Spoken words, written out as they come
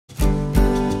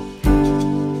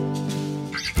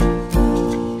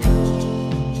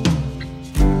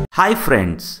Hi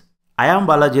friends, I am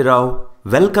Balaji Rao.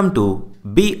 Welcome to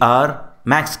BR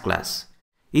Max class.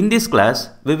 In this class,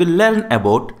 we will learn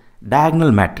about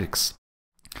diagonal matrix.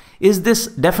 Is this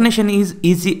definition is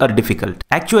easy or difficult?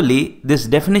 Actually, this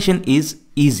definition is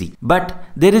easy, but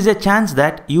there is a chance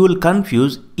that you will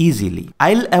confuse easily.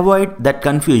 I'll avoid that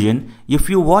confusion if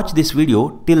you watch this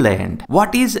video till the end.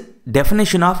 What is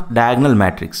definition of diagonal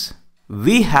matrix?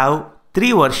 We have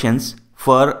three versions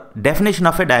for definition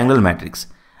of a diagonal matrix.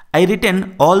 I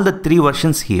written all the three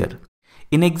versions here.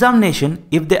 In examination,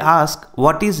 if they ask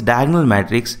what is diagonal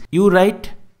matrix, you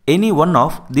write any one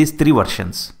of these three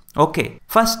versions. Okay,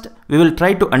 first we will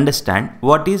try to understand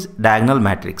what is diagonal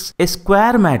matrix. A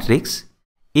square matrix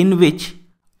in which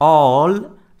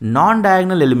all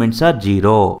non-diagonal elements are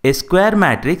 0. A square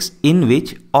matrix in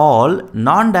which all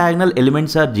non-diagonal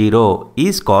elements are 0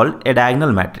 is called a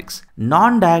diagonal matrix.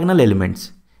 Non-diagonal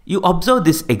elements. You observe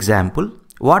this example.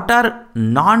 What are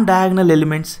non-diagonal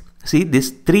elements? See, this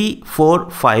 3,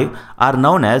 4, 5 are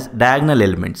known as diagonal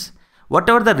elements.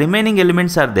 Whatever the remaining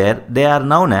elements are there, they are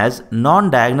known as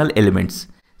non-diagonal elements.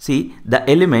 See, the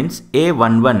elements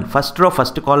A11, first row,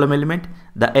 first column element,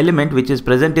 the element which is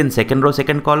present in second row,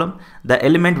 second column, the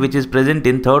element which is present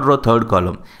in third row, third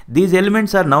column. These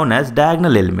elements are known as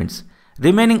diagonal elements.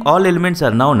 Remaining all elements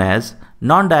are known as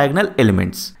non-diagonal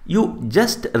elements. You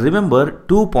just remember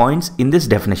 2 points in this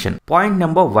definition. Point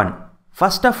number 1.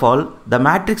 First of all, the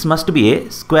matrix must be a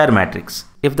square matrix.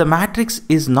 If the matrix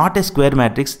is not a square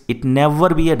matrix, it never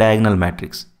be a diagonal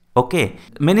matrix. Okay.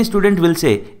 Many students will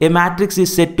say a matrix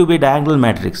is said to be diagonal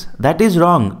matrix. That is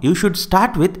wrong. You should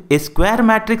start with a square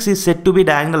matrix is said to be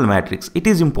diagonal matrix. It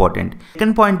is important.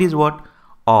 Second point is what?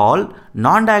 All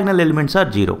non-diagonal elements are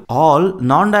 0. All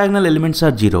non-diagonal elements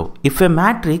are 0. If a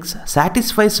matrix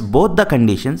satisfies both the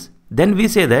conditions, then we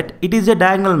say that it is a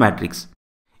diagonal matrix.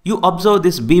 You observe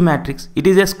this B matrix. It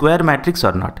is a square matrix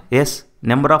or not? Yes.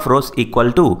 Number of rows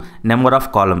equal to number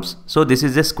of columns. So this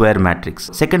is a square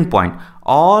matrix. Second point.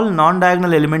 All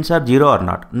non-diagonal elements are 0 or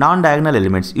not? Non-diagonal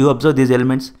elements. You observe these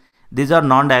elements. These are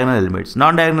non-diagonal elements.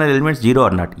 Non-diagonal elements 0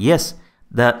 or not? Yes.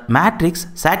 The matrix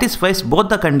satisfies both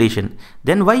the condition.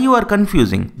 Then why you are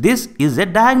confusing? This is a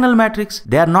diagonal matrix.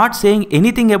 They are not saying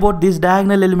anything about these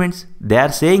diagonal elements. They are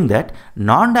saying that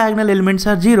non-diagonal elements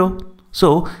are 0.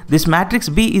 So this matrix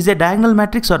B is a diagonal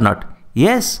matrix or not?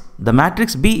 Yes, the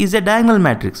matrix B is a diagonal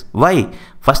matrix. Why?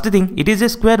 First thing, it is a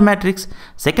square matrix.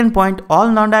 Second point, all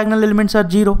non-diagonal elements are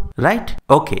 0. Right?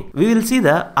 Okay, we will see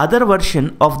the other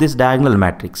version of this diagonal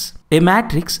matrix. A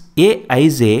matrix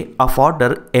Aij of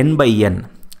order n by n.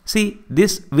 See,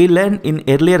 this we learned in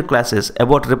earlier classes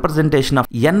about representation of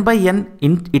n by n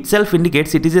in itself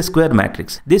indicates it is a square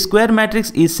matrix. This square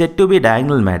matrix is said to be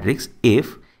diagonal matrix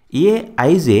if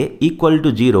Aij equal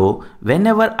to 0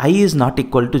 whenever I is not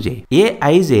equal to j.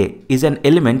 Aij is an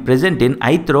element present in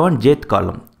ith row and jth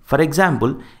column. For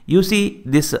example, you see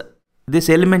this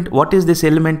element. What is this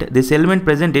element? This element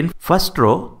present in first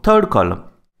row, third column.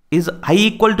 Is I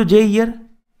equal to j here?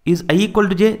 Is I equal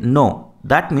to j? No.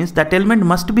 That means that element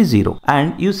must be 0.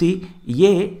 And you see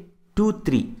A, 2,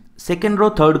 3. Second row,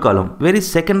 third column. Where is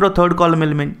second row, third column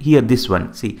element? Here, this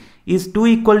one. See, is 2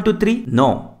 equal to 3?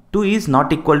 No. 2 is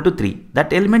not equal to 3.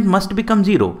 That element must become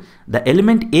 0. The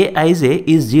element Aij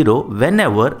is 0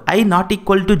 whenever I not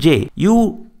equal to j.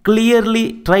 You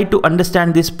clearly try to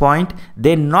understand this point.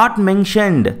 They not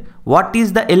mentioned what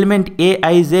is the element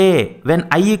Aij when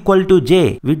I equal to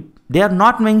j. They are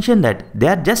not mentioned that. They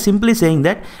are just simply saying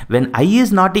that when I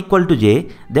is not equal to j,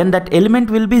 then that element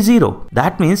will be 0.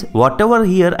 That means whatever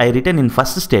here I written in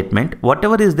first statement,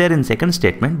 whatever is there in second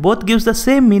statement, both gives the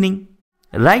same meaning.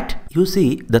 Right? You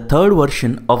see the third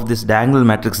version of this diagonal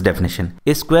matrix definition.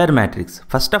 A square matrix.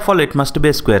 First of all, it must be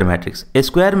a square matrix. A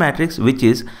square matrix which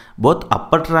is both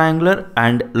upper triangular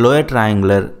and lower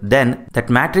triangular. Then that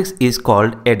matrix is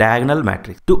called a diagonal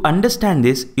matrix. To understand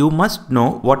this, you must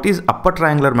know what is upper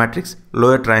triangular matrix,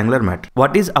 lower triangular matrix.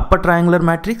 What is upper triangular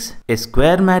matrix? A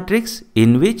square matrix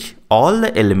in which all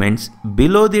the elements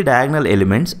below the diagonal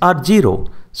elements are 0.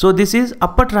 So this is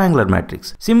upper triangular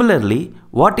matrix. Similarly,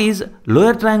 what is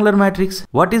lower triangular matrix?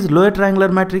 What is lower triangular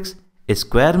matrix? A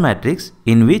square matrix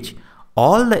in which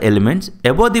all the elements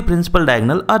above the principal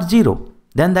diagonal are 0.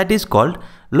 Then that is called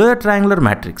lower triangular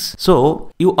matrix.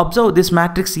 So you observe this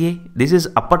matrix A. This is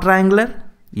upper triangular.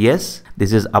 Yes,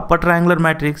 this is upper triangular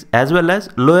matrix as well as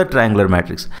lower triangular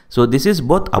matrix. So this is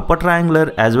both upper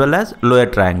triangular as well as lower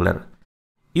triangular.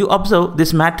 You observe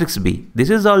this matrix B. This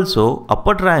is also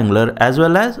upper triangular as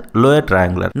well as lower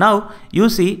triangular. Now you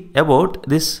see about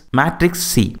this matrix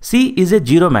C. C is a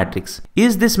zero matrix.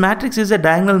 Is this matrix is a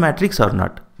diagonal matrix or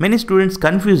not? Many students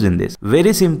confuse in this.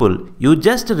 Very simple. You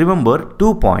just remember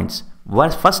 2 points.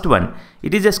 First one,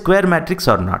 it is a square matrix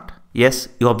or not? Yes,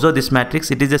 you observe this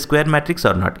matrix, it is a square matrix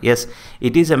or not? Yes,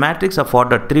 it is a matrix of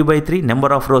order 3 by 3,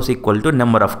 number of rows equal to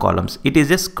number of columns. It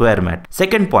is a square matrix.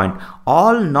 Second point,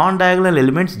 all non-diagonal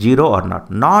elements 0 or not?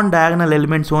 Non-diagonal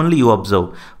elements only you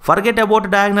observe. Forget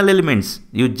about diagonal elements.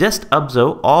 You just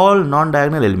observe all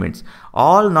non-diagonal elements.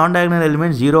 All non-diagonal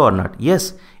elements 0 or not?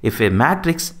 Yes, if a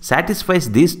matrix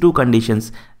satisfies these two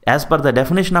conditions, as per the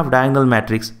definition of diagonal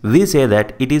matrix, we say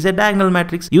that it is a diagonal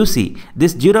matrix. You see,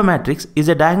 this 0 matrix is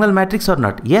a diagonal matrix or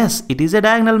not? Yes, it is a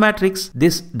diagonal matrix.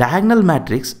 This diagonal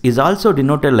matrix is also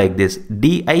denoted like this,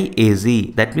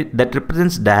 DIAZ, that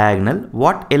represents diagonal.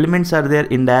 What elements are there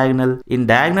in diagonal? In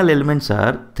diagonal elements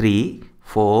are 3,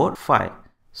 4, 5.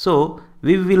 So,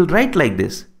 we will write like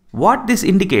this. What this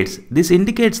indicates? This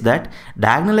indicates that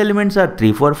diagonal elements are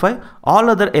 3, 4, 5.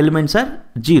 All other elements are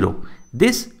 0.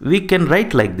 This we can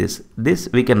write like this. This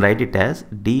we can write it as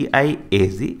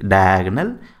DIAZ,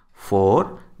 diagonal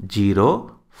 4,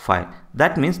 0, 5.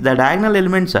 That means the diagonal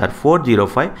elements are 4, 0,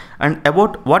 5. And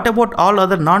what about all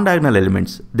other non-diagonal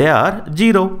elements? They are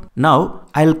 0. Now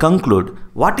I'll conclude.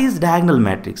 What is diagonal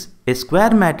matrix? A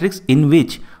square matrix in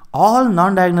which all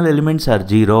non-diagonal elements are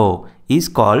 0 is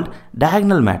called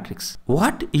diagonal matrix.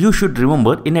 What you should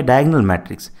remember in a diagonal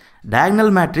matrix?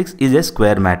 Diagonal matrix is a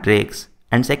square matrix.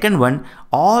 And second one,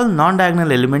 all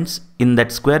non-diagonal elements in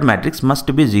that square matrix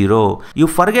must be 0. You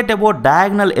forget about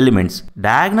diagonal elements.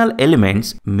 Diagonal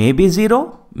elements may be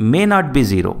 0, may not be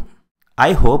 0.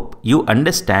 I hope you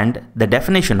understand the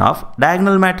definition of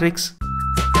diagonal matrix.